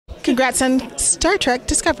Congrats on Star Trek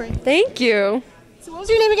Discovery. Thank you. So what was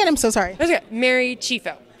your name again? I'm so sorry. That's okay. Mary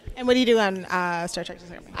Chieffo. And what do you do on Star Trek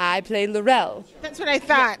Discovery? I play Laurel. That's what I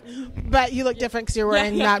thought. Yeah. But you look different because you're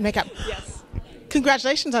wearing makeup. Yes.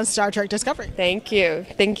 Congratulations on Star Trek Discovery. Thank you.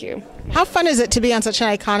 Thank you. How fun is it to be on such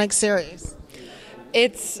an iconic series?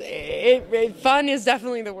 Fun is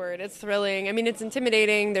definitely the word. It's thrilling. I mean, it's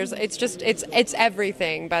intimidating. It's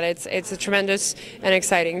everything, but it's a tremendous and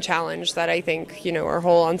exciting challenge that I think, our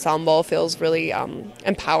whole ensemble feels really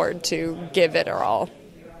empowered to give it our all.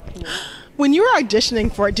 When you were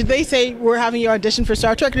auditioning for it, did they say we're having you audition for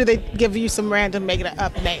Star Trek, or did they give you some random make it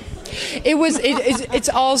up name? It's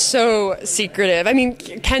all so secretive. I mean,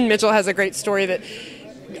 Ken Mitchell has a great story that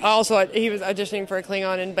also he was auditioning for a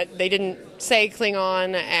Klingon, but they didn't say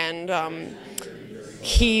Klingon, and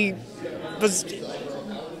he was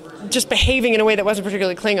just behaving in a way that wasn't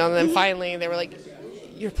particularly Klingon. And then finally they were like,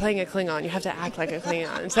 "You're playing a Klingon. You have to act like a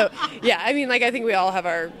Klingon." And so, yeah, I mean, I think we all have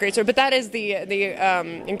our great story. But that is the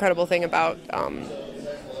incredible thing about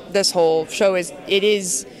this whole show is it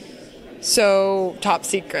is so top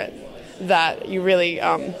secret that you really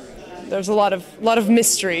there's a lot of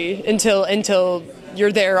mystery until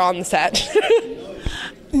you're there on the set.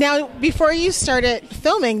 Now, before you started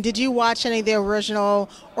filming, did you watch any of the original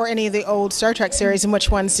or any of the old Star Trek series, and which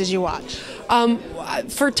ones did you watch?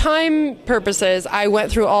 For time purposes, I went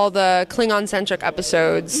through all the Klingon-centric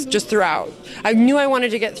episodes just throughout. I knew I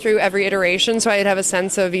wanted to get through every iteration, so I'd have a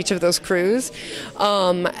sense of each of those crews.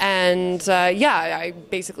 I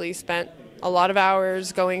basically spent a lot of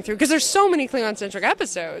hours going through, because there's so many Klingon-centric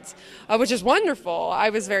episodes, which is wonderful. I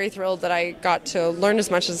was very thrilled that I got to learn as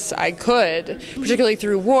much as I could, particularly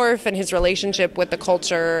through Worf and his relationship with the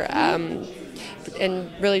culture, and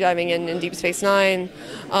really diving in Deep Space Nine.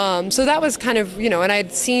 So that was kind of, and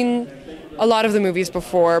I'd seen a lot of the movies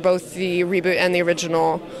before, both the reboot and the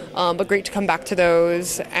original, but great to come back to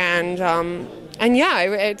those. And yeah,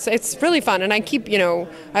 it's really fun. And I keep, I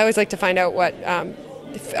always like to find out what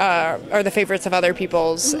are the favorites of other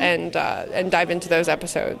people's and dive into those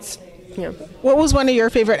episodes. Yeah. What was one of your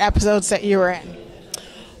favorite episodes that you were in?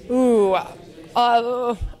 Ooh,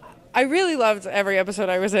 I really loved every episode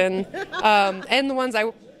I was in, and the ones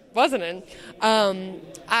I wasn't in.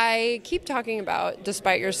 I keep talking about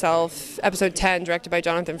Despite Yourself, episode 10, directed by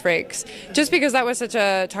Jonathan Frakes, just because that was such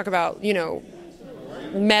a talk about,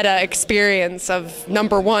 meta experience of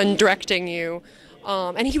number one directing you.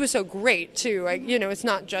 And he was so great too. It's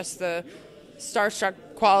not just the starstruck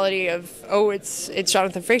quality of it's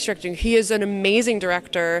Jonathan Frakes directing. He is an amazing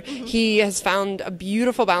director. Mm-hmm. He has found a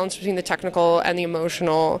beautiful balance between the technical and the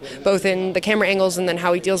emotional, both in the camera angles and then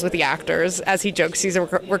how he deals with the actors. As he jokes, he's a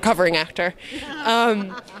recovering actor.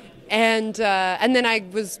 And then I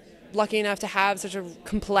was lucky enough to have such a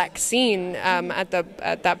complex scene at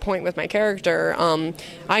that point with my character.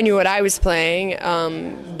 I knew what I was playing,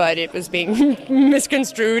 but it was being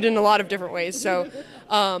misconstrued in a lot of different ways. So,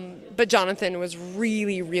 but Jonathan was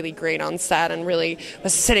really, really great on set and really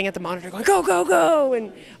was sitting at the monitor going, go, go, go.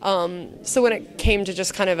 And so when it came to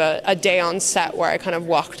just kind of a day on set where I kind of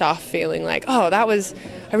walked off feeling like, I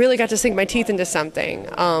really got to sink my teeth into something.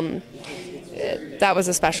 That was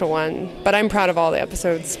a special one, but I'm proud of all the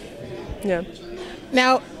episodes. Yeah.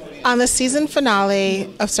 Now, on the season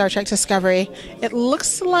finale of Star Trek Discovery, it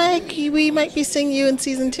looks like we might be seeing you in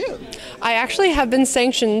season 2. I actually have been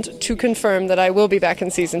sanctioned to confirm that I will be back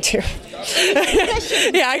in season 2.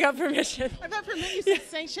 Yeah, I got permission. I got permission. You said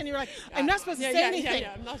sanction. You were like, I'm not supposed to say anything.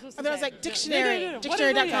 Yeah, I'm not supposed to. And then I was like, dictionary,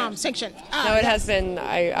 dictionary.com, sanction. No, it has been.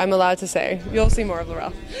 I'm allowed to say. You'll see more of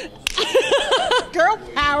Laurel. Girl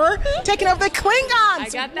power, taking over the Klingons. I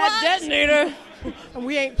got that detonator. And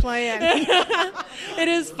we ain't playing. It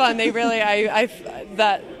is fun. They really,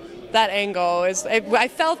 that angle is. I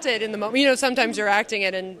felt it in the moment. Sometimes you're acting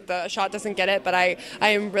it and the shot doesn't get it. But I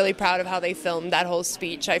am really proud of how they filmed that whole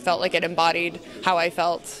speech. I felt like it embodied how I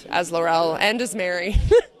felt as Laurel and as Mary.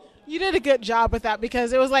 You did a good job with that,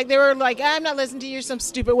 because it was like they were like, I'm not listening to you, some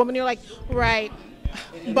stupid woman. You're like, right.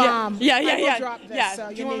 Bomb. Yeah. Drop this, yeah. So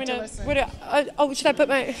you need to listen. Should I put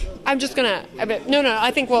my? I'm just gonna. No.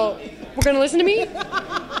 I think we're gonna listen to me.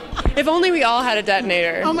 If only we all had a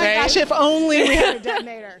detonator. Oh my gosh! If only we had a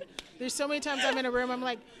detonator. There's so many times I'm in a room. I'm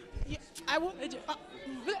like, I will.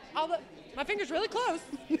 My finger's really close.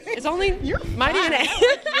 It's only my DNA.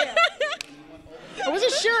 I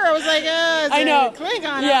wasn't sure. I was like, I know.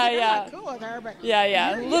 Klingon. Yeah. I'm not cool with her, but you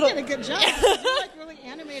did a good job. You're like really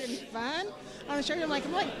animated and fun. On the show, I'm like.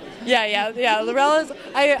 Yeah. Laurel is.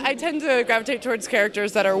 I tend to gravitate towards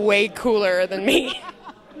characters that are way cooler than me.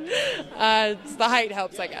 The height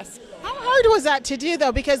helps, I guess. How hard was that to do,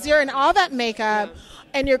 though? Because you're in all that makeup,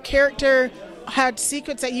 and your character had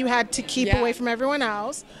secrets that you had to keep away from everyone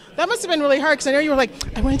else. That must have been really hard because I know you were like,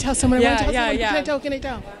 I want to tell someone, I want to tell someone. Can I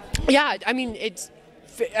tell? Yeah, I mean,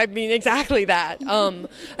 exactly that.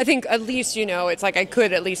 I think at least, it's like I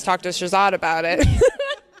could at least talk to Shahzad about it.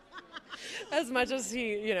 As much as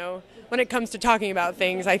he, when it comes to talking about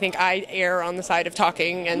things, I think I err on the side of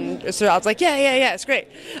talking, and Shahzad's like, yeah, it's great.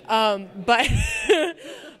 But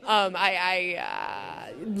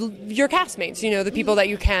your castmates, the people that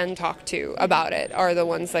you can talk to about it are the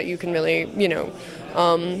ones that you can really,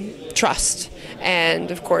 trust.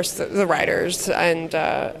 And of course the writers. And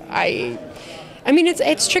I mean,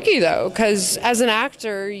 it's tricky though, because as an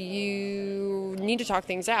actor, you need to talk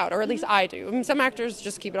things out, or at least I do. I mean, some actors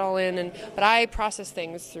just keep it all in, but I process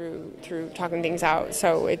things through talking things out.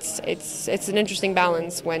 So it's an interesting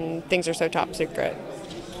balance when things are so top secret.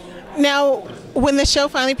 Now, when the show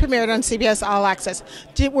finally premiered on CBS All Access,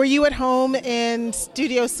 were you at home in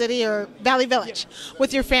Studio City or Valley Village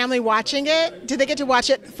with your family watching it? Did they get to watch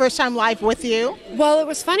it first time live with you? Well, it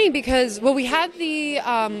was funny because, we had the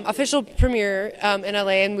official premiere in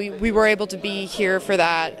LA, and we were able to be here for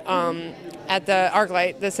that at the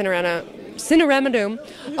ArcLight, the Cinerama Dome.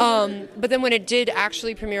 But then when it did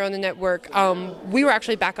actually premiere on the network, we were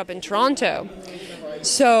actually back up in Toronto.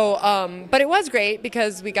 So, but it was great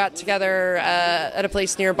because we got together at a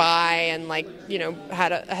place nearby and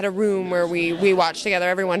had a room where we watched together,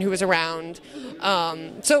 everyone who was around.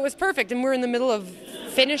 So it was perfect, and we're in the middle of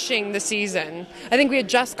finishing the season. I think we had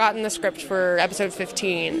just gotten the script for episode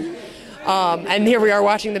 15, and here we are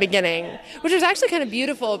watching the beginning, which was actually kind of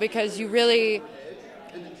beautiful because you really.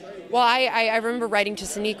 Well, I remember writing to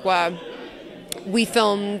Sonequa. We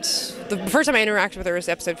filmed, the first time I interacted with her was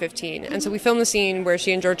episode 15, and so we filmed the scene where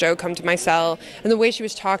she and Giorgio come to my cell, and the way she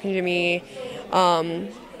was talking to me, I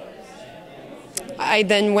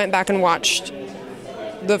then went back and watched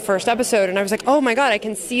the first episode, and I was like, oh my god, I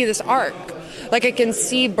can see this arc. Like, I can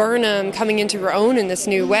see Burnham coming into her own in this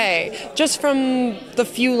new way, just from the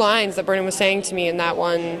few lines that Burnham was saying to me in that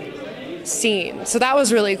one scene. So that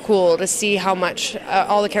was really cool to see how much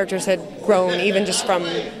all the characters had grown, even just from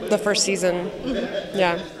the first season.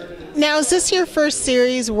 Yeah. Now, is this your first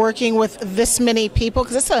series working with this many people?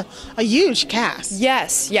 Because it's a huge cast.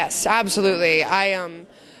 Yes, absolutely.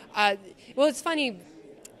 Well, it's funny.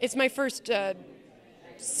 It's my first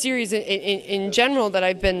series in general that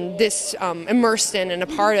I've been this immersed in and a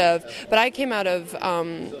part of. But I came out of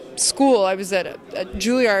school. I was at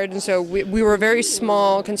Juilliard, and so we were a very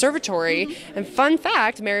small conservatory. And fun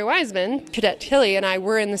fact, Mary Wiseman, Cadet Tilly, and I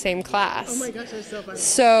were in the same class. Oh my gosh, that's so funny.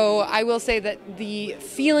 So I will say that the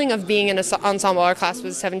feeling of being in an ensemble, our class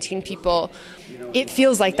was 17 people, it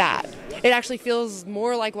feels like that. It actually feels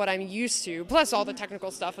more like what I'm used to, plus all the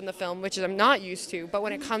technical stuff in the film, which I'm not used to. But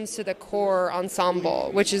when it comes to the core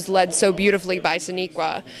ensemble, which is led so beautifully by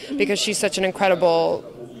Sonequa, because she's such an incredible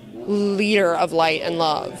leader of light and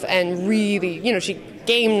love, and really, she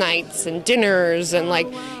game nights and dinners and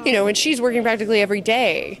and she's working practically every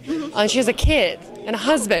day. She has a kid and a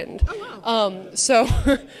husband.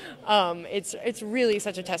 It's really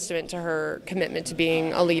such a testament to her commitment to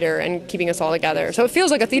being a leader and keeping us all together. So it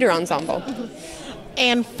feels like a theater ensemble.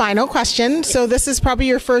 And final question. So this is probably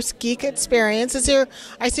your first geek experience. I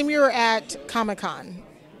assume you were at Comic-Con,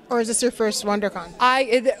 or is this your first WonderCon?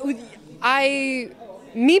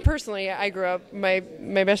 Me personally, I grew up, my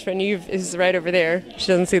best friend Eve is right over there. She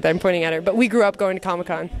doesn't see that I'm pointing at her, but we grew up going to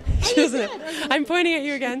Comic-Con. She doesn't. I'm pointing at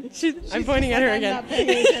you again. I'm pointing at her again. I'm not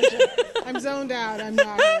paying attention. I'm zoned out. I'm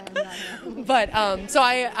not here. But, so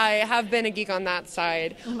I have been a geek on that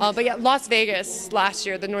side. But yeah, Las Vegas last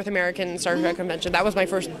year, the North American Star Trek convention, that was my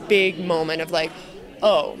first big moment of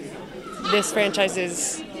this franchise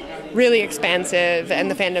is really expansive, and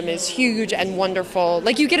the fandom is huge and wonderful.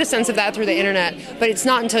 You get a sense of that through the internet, but it's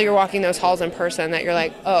not until you're walking those halls in person that you're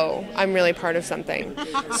like, oh, I'm really part of something.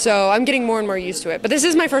 So I'm getting more and more used to it. But this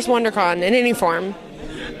is my first WonderCon in any form.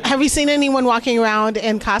 Have you seen anyone walking around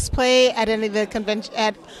in cosplay at any of the convention,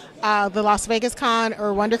 at the Las Vegas Con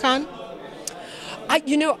or WonderCon?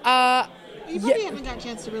 You probably haven't got a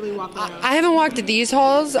chance to really walk around. I haven't walked these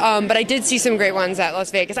halls, but I did see some great ones at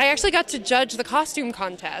Las Vegas. I actually got to judge the costume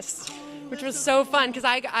contest, which was so fun because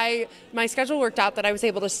my schedule worked out that I was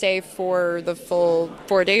able to stay for the full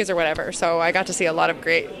 4 days or whatever. So I got to see a lot of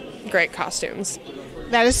great costumes.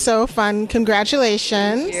 That is so fun.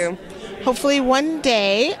 Congratulations. Thank you. Hopefully one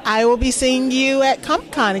day I will be seeing you at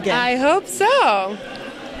Comic-Con again. I hope so.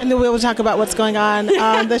 And then we'll talk about what's going on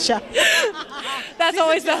the show. That's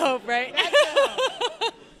always the hope, right? That's the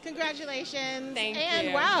hope. Congratulations. Thank you.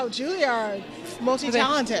 And wow, Juilliard,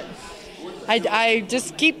 multi-talented. I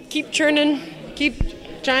just keep churning, keep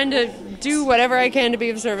trying to do whatever I can to be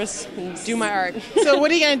of service and do my art. So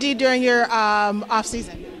what are you going to do during your off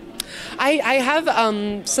season? I have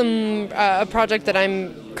a project that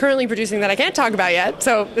I'm currently producing that I can't talk about yet.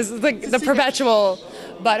 So this is like the perpetual,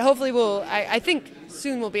 but hopefully I think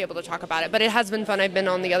soon we'll be able to talk about it. But it has been fun. I've been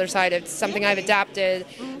on the other side. It's something I've adapted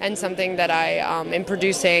and something that I am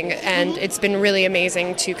producing, and it's been really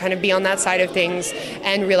amazing to kind of be on that side of things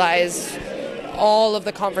and realize all of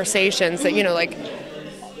the conversations that, like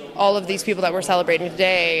all of these people that we're celebrating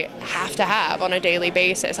today have to have on a daily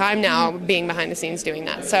basis. I'm now being behind the scenes doing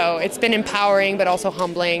that. So it's been empowering, but also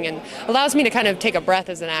humbling, and allows me to kind of take a breath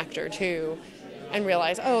as an actor too and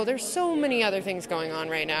realize, oh, there's so many other things going on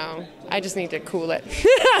right now. I just need to cool it.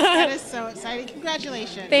 That is so exciting.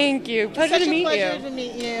 Congratulations. Thank you. Pleasure to meet you. Such a pleasure to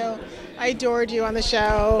meet you. I adored you on the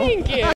show. Thank you.